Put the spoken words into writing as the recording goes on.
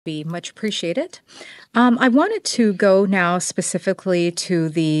Be much appreciated. I wanted to go now specifically to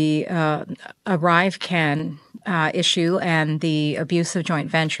the Arrivecan issue and the abuse of joint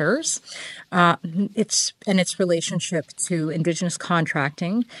ventures. Its relationship to Indigenous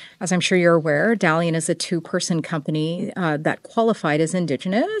contracting. As I'm sure you're aware, Dalian is a two-person company that qualified as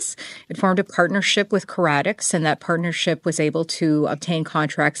Indigenous. It formed a partnership with Coradics, and that partnership was able to obtain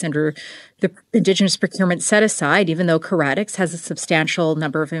contracts under the Indigenous procurement set aside, even though Coradics has a substantial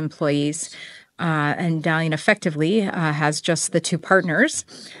number of employees. And Dalian effectively has just the two partners.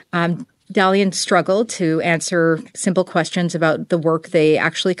 Dalian struggled to answer simple questions about the work they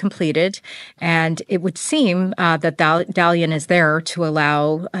actually completed, and it would seem that Dalian is there to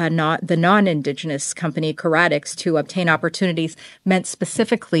allow the non-Indigenous company Coradics to obtain opportunities meant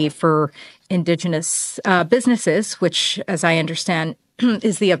specifically for Indigenous businesses, which, as I understand,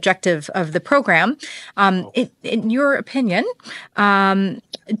 is the objective of the program. In your opinion,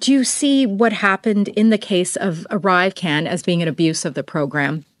 do you see what happened in the case of Arrivecan as being an abuse of the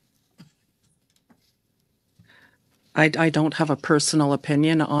program? I don't have a personal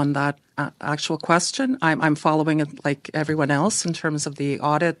opinion on that actual question. I'm following it like everyone else in terms of the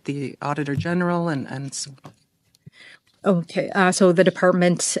audit, the Auditor General, and so. Okay, so the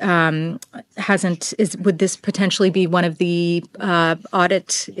department would this potentially be one of the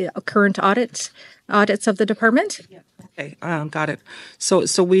current audits of the department? Yeah. Okay, got it.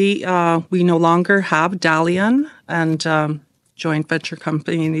 So we no longer have Dalian and joint venture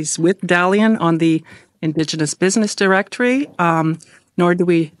companies with Dalian on the Indigenous Business Directory, nor do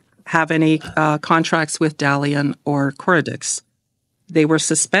we have any contracts with Dalian or Coradics. They were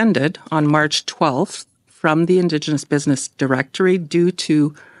suspended on March 12th from the Indigenous Business Directory due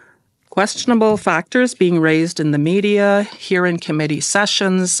to questionable factors being raised in the media, here in committee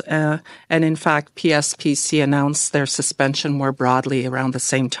sessions, and in fact, PSPC announced their suspension more broadly around the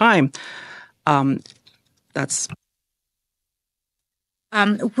same time.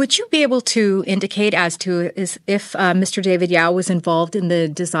 Would you be able to indicate as to if Mr. David Yao was involved in the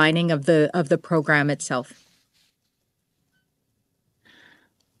designing of the program itself?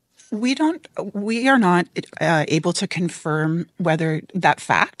 We are not able to confirm whether that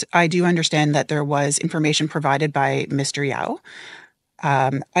fact. I do understand that there was information provided by Mr. Yao.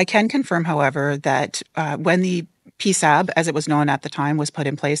 I can confirm, however, that when the PSAB, as it was known at the time, was put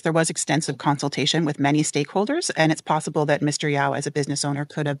in place, there was extensive consultation with many stakeholders, and it's possible that Mr. Yao, as a business owner,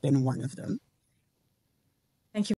 could have been one of them.